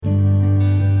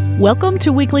Welcome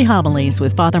to Weekly Homilies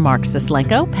with Father Mark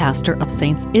Sislenko, pastor of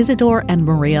Saints Isidore and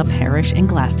Maria Parish in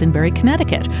Glastonbury,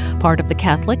 Connecticut, part of the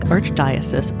Catholic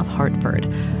Archdiocese of Hartford.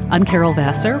 I'm Carol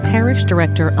Vassar, Parish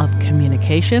Director of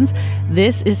Communications.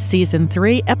 This is Season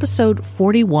 3, Episode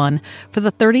 41 for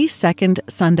the 32nd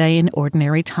Sunday in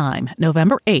Ordinary Time,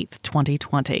 November 8th,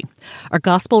 2020. Our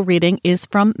Gospel reading is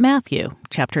from Matthew,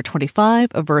 chapter 25,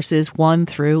 verses 1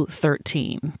 through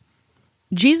 13.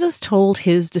 Jesus told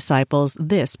his disciples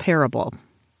this parable.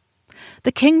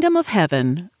 The kingdom of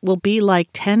heaven will be like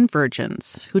 10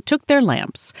 virgins who took their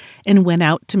lamps and went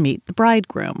out to meet the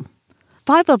bridegroom.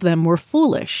 5 of them were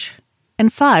foolish,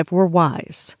 and 5 were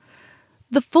wise.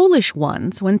 The foolish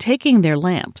ones, when taking their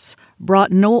lamps,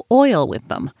 brought no oil with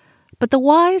them, but the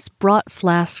wise brought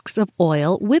flasks of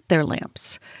oil with their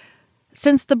lamps.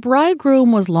 Since the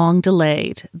bridegroom was long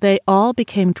delayed, they all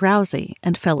became drowsy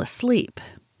and fell asleep.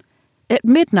 At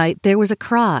midnight there was a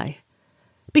cry,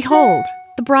 "Behold,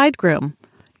 the bridegroom!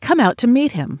 Come out to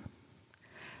meet him."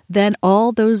 Then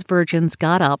all those virgins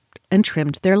got up and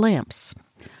trimmed their lamps.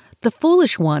 The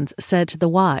foolish ones said to the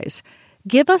wise,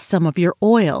 "Give us some of your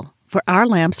oil, for our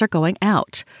lamps are going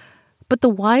out." But the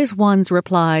wise ones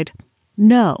replied,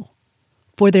 "No,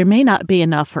 for there may not be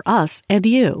enough for us and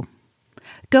you.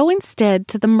 Go instead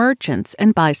to the merchants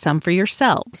and buy some for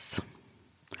yourselves."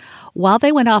 While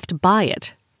they went off to buy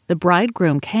it, the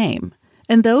bridegroom came,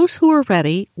 and those who were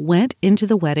ready went into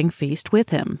the wedding feast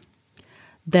with him.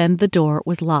 Then the door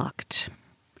was locked.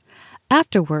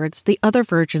 Afterwards, the other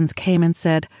virgins came and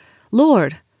said,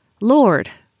 "Lord,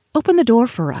 Lord, open the door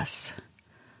for us."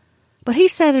 But he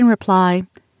said in reply,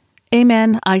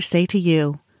 "Amen, I say to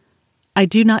you, I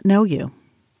do not know you.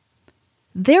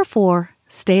 Therefore,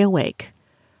 stay awake,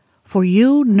 for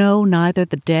you know neither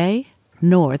the day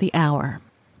nor the hour."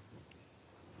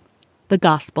 The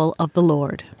Gospel of the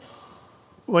Lord.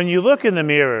 When you look in the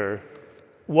mirror,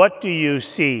 what do you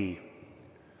see?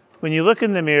 When you look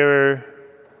in the mirror,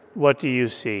 what do you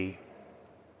see?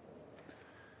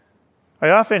 I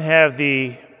often have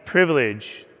the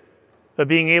privilege of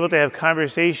being able to have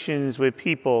conversations with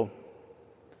people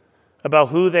about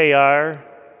who they are,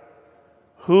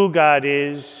 who God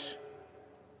is,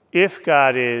 if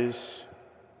God is,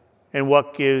 and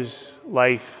what gives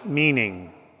life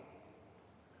meaning.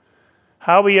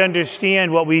 How we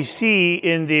understand what we see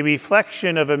in the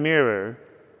reflection of a mirror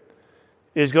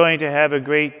is going to have a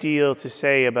great deal to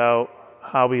say about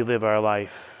how we live our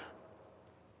life.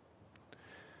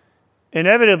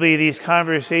 Inevitably, these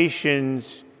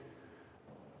conversations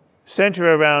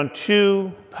center around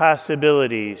 2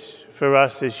 possibilities for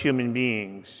us as human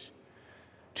beings,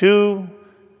 2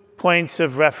 points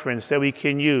of reference that we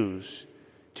can use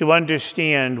to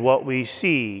understand what we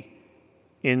see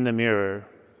in the mirror.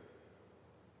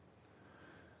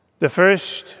 The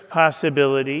first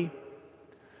possibility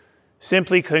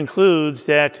simply concludes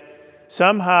that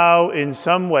somehow, in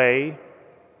some way,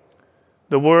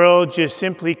 the world just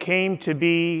simply came to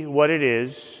be what it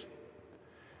is,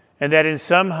 and that in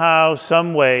somehow,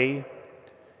 some way,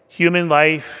 human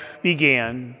life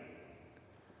began,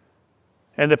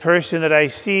 and the person that I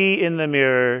see in the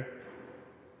mirror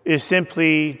is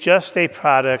simply just a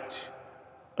product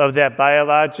of that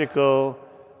biological,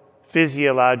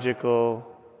 physiological,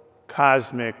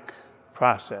 cosmic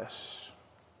process.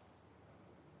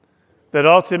 That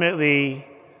ultimately,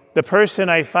 the person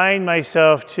I find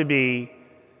myself to be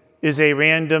is a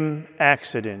random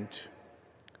accident,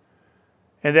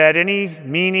 and that any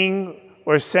meaning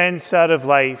or sense out of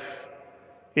life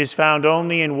is found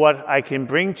only in what I can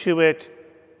bring to it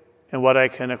and what I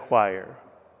can acquire.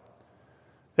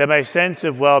 That my sense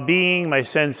of well-being, my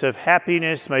sense of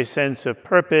happiness, my sense of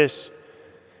purpose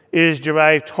is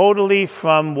derived totally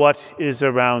from what is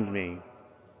around me.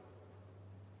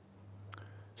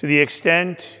 To the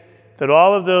extent that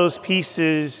all of those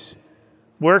pieces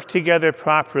work together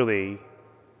properly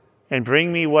and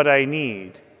bring me what I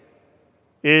need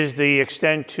is the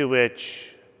extent to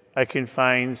which I can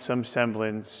find some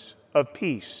semblance of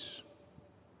peace.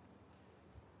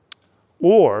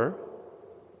 Or,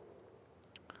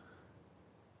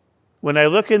 when I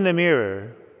look in the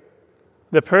mirror,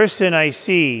 the person I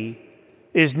see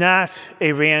is not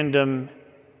a random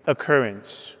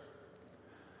occurrence,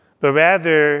 but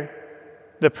rather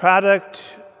the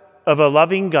product of a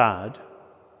loving God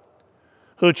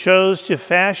who chose to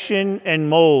fashion and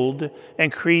mold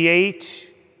and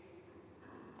create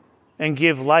and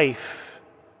give life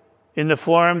in the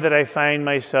form that I find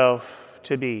myself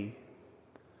to be.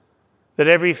 That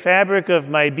every fabric of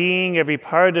my being, every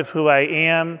part of who I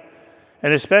am,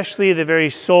 and especially the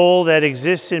very soul that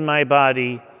exists in my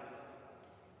body,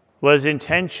 was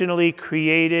intentionally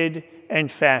created and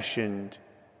fashioned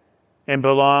and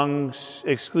belongs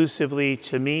exclusively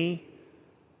to me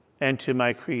and to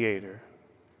my Creator.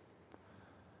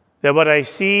 That what I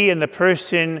see in the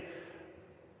person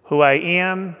who I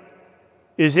am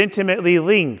is intimately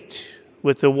linked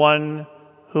with the one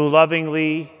who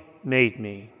lovingly made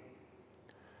me.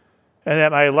 And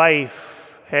that my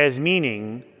life has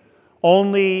meaning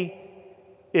only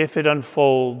if it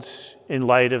unfolds in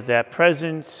light of that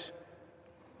presence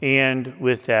and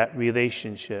with that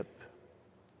relationship.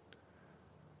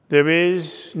 There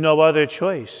is no other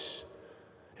choice.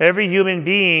 Every human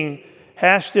being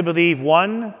has to believe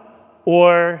one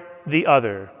or the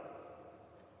other.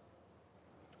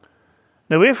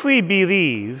 Now, if we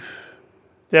believe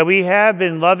that we have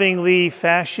been lovingly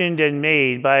fashioned and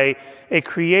made by a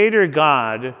Creator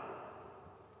God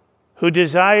who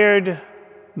desired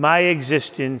my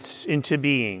existence into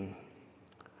being,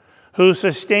 who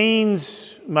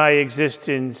sustains my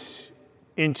existence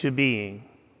into being,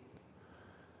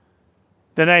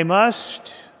 then I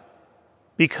must,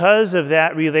 because of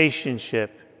that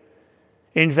relationship,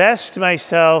 invest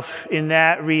myself in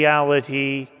that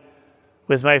reality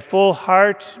with my full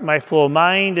heart, my full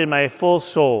mind, and my full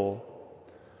soul.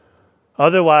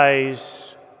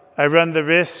 Otherwise, I run the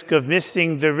risk of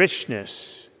missing the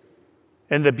richness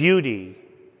and the beauty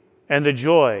and the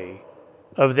joy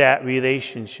of that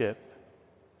relationship.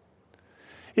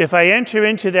 If I enter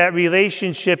into that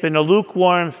relationship in a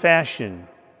lukewarm fashion,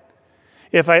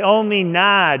 if I only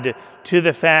nod to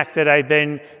the fact that I've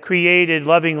been created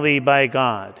lovingly by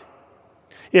God,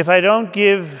 if I don't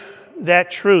give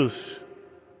that truth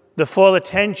the full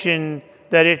attention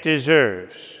that it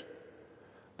deserves,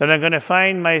 then I'm going to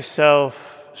find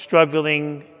myself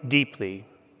struggling deeply.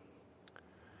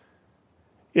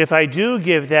 If I do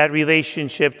give that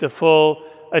relationship the full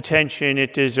attention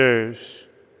it deserves,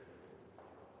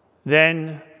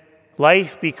 then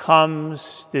life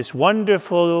becomes this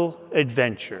wonderful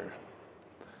adventure,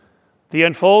 the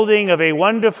unfolding of a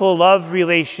wonderful love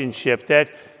relationship that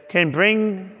can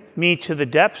bring me to the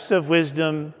depths of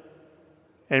wisdom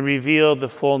and reveal the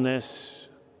fullness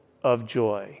of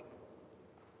joy.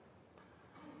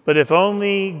 But if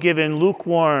only given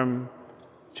lukewarm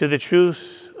to the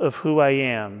truth of who I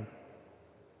am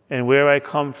and where I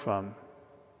come from,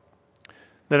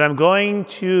 then I'm going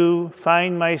to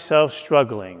find myself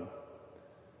struggling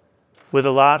with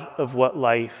a lot of what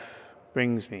life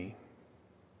brings me.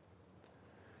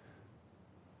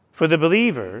 For the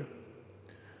believer,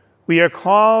 we are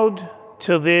called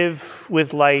to live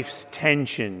with life's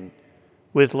tension,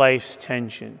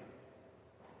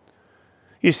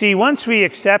 You see, once we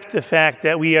accept the fact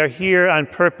that we are here on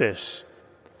purpose,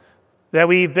 that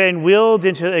we've been willed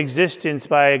into existence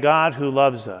by a God who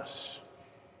loves us,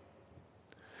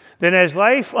 then as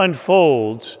life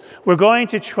unfolds, we're going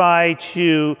to try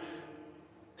to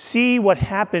see what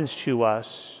happens to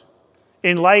us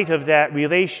in light of that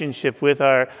relationship with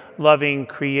our loving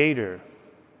Creator.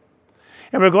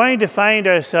 And we're going to find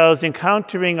ourselves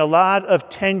encountering a lot of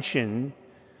tension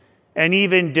and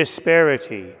even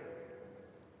disparity.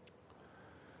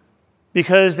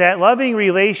 Because that loving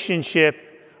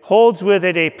relationship holds with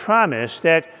it a promise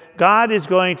that God is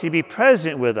going to be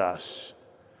present with us,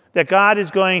 that God is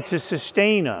going to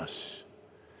sustain us,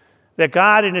 that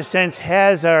God, in a sense,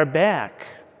 has our back,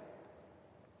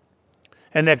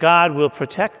 and that God will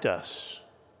protect us.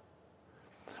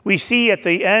 We see at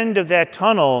the end of that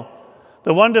tunnel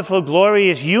the wonderful,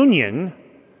 glorious union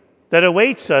that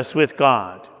awaits us with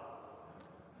God,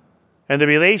 and the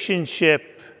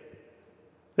relationship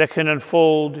that can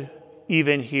unfold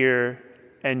even here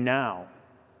and now.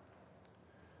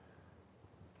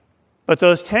 But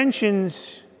those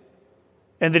tensions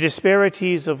and the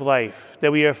disparities of life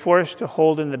that we are forced to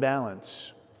hold in the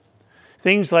balance,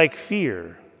 things like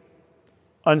fear,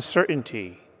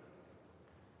 uncertainty,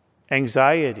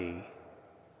 anxiety,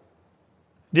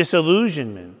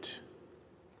 disillusionment,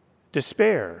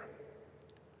 despair,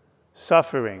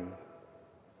 suffering,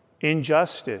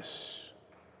 injustice,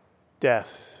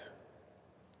 death.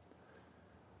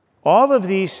 All of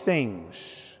these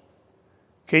things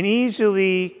can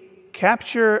easily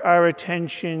capture our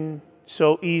attention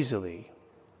so easily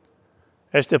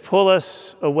as to pull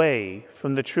us away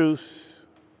from the truth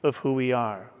of who we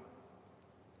are.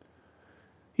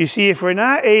 You see, if we're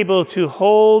not able to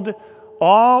hold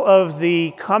all of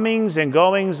the comings and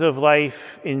goings of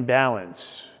life in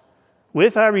balance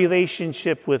with our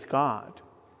relationship with God,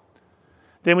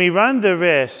 then we run the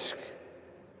risk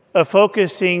of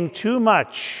focusing too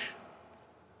much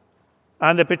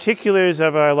on the particulars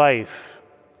of our life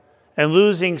and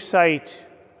losing sight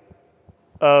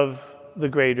of the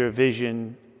greater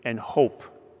vision and hope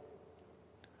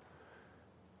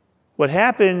What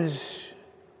happens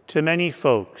to many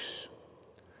folks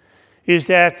is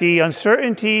that the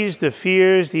uncertainties, the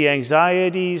fears, the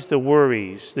anxieties, the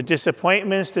worries, the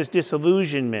disappointments, the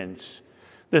disillusionments,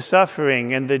 the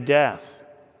suffering, and the death,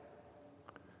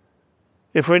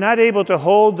 if we're not able to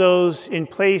hold those in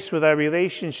place with our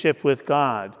relationship with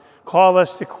God, call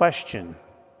us to question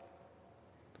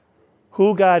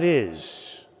who God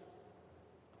is,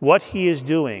 what He is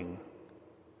doing,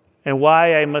 and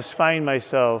why I must find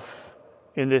myself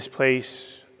in this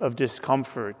place of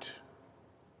discomfort.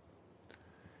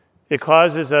 It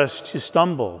causes us to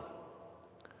stumble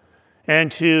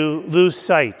and to lose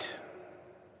sight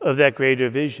of that greater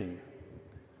vision.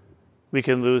 We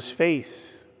can lose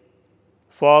faith,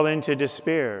 fall into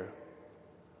despair,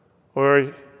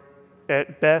 or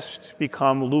at best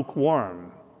become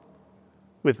lukewarm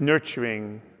with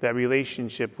nurturing that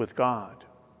relationship with God.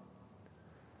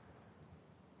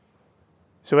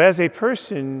 So as a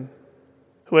person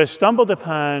who has stumbled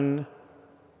upon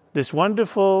this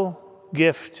wonderful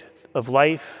gift of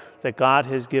life that God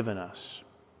has given us,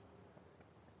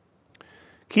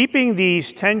 keeping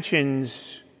these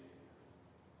tensions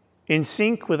in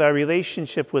sync with our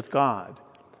relationship with God,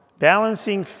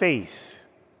 balancing faith,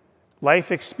 life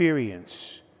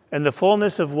experience, and the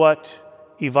fullness of what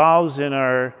evolves in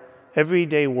our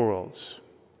everyday worlds,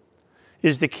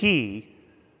 is the key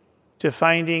to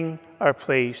finding our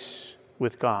place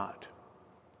with God.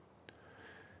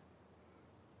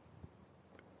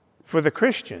 For the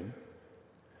Christian,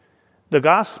 the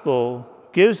gospel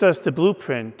gives us the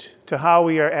blueprint to how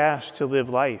we are asked to live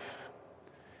life.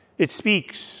 It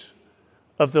speaks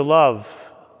of the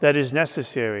love that is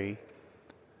necessary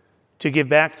to give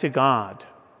back to God,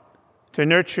 to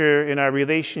nurture in our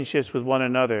relationships with one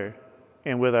another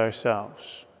and with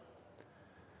ourselves.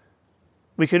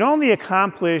 We can only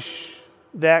accomplish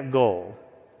that goal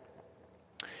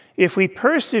if we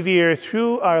persevere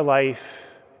through our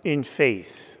life in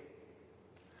faith,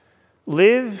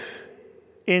 live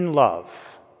in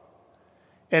love,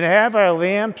 and have our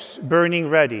lamps burning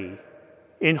ready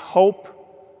in hope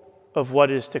of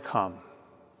what is to come.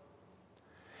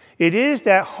 It is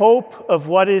that hope of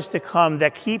what is to come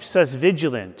that keeps us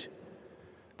vigilant,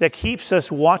 that keeps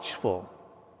us watchful.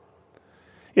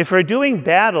 If we're doing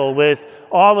battle with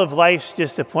all of life's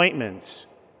disappointments,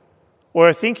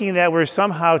 or thinking that we're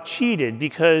somehow cheated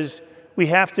because we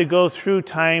have to go through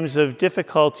times of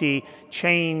difficulty,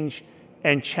 change,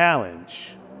 and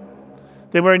challenge,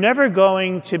 then we're never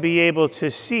going to be able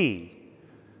to see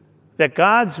that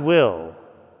God's will,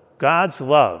 God's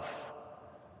love,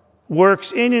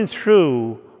 works in and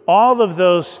through all of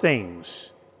those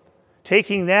things,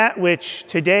 taking that which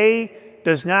today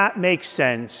does not make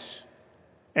sense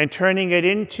and turning it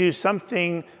into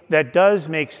something that does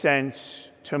make sense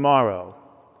tomorrow.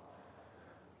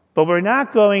 But we're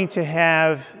not going to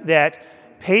have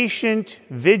that patient,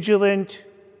 vigilant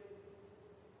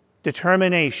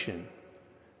determination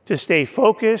to stay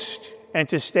focused and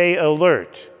to stay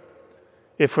alert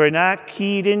if we're not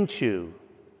keyed into,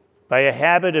 by a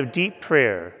habit of deep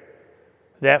prayer,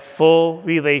 that full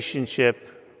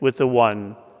relationship with the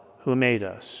one who made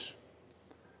us.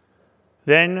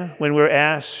 Then, when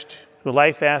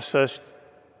life asks us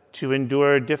to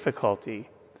endure difficulty,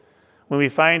 when we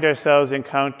find ourselves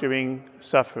encountering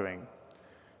suffering,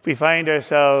 if we find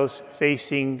ourselves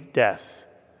facing death,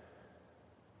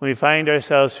 when we find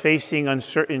ourselves facing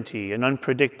uncertainty and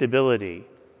unpredictability,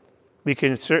 we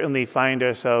can certainly find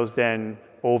ourselves then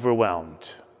overwhelmed.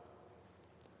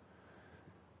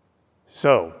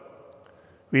 So,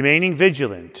 remaining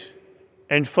vigilant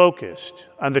and focused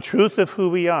on the truth of who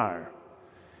we are,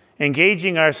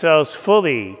 engaging ourselves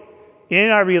fully in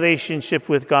our relationship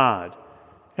with God,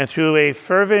 and through a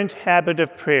fervent habit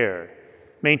of prayer,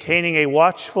 maintaining a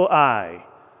watchful eye,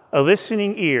 a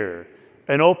listening ear,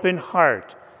 an open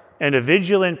heart, and a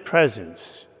vigilant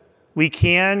presence, we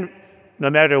can, no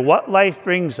matter what life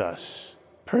brings us,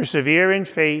 persevere in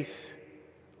faith,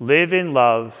 live in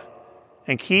love,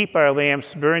 and keep our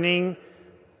lamps burning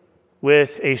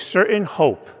with a certain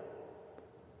hope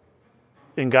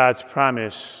in God's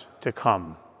promise to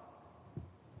come.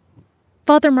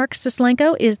 Father Mark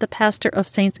Sislenko is the pastor of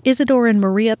Saints Isidore and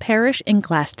Maria Parish in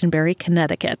Glastonbury,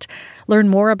 Connecticut. Learn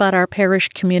more about our parish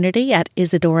community at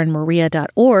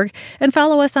isidoreandmaria.org and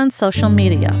follow us on social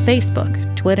media,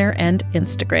 Facebook, Twitter, and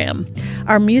Instagram.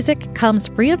 Our music comes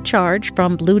free of charge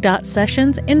from Blue Dot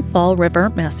Sessions in Fall River,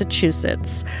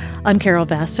 Massachusetts. I'm Carol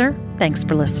Vassar. Thanks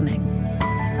for listening.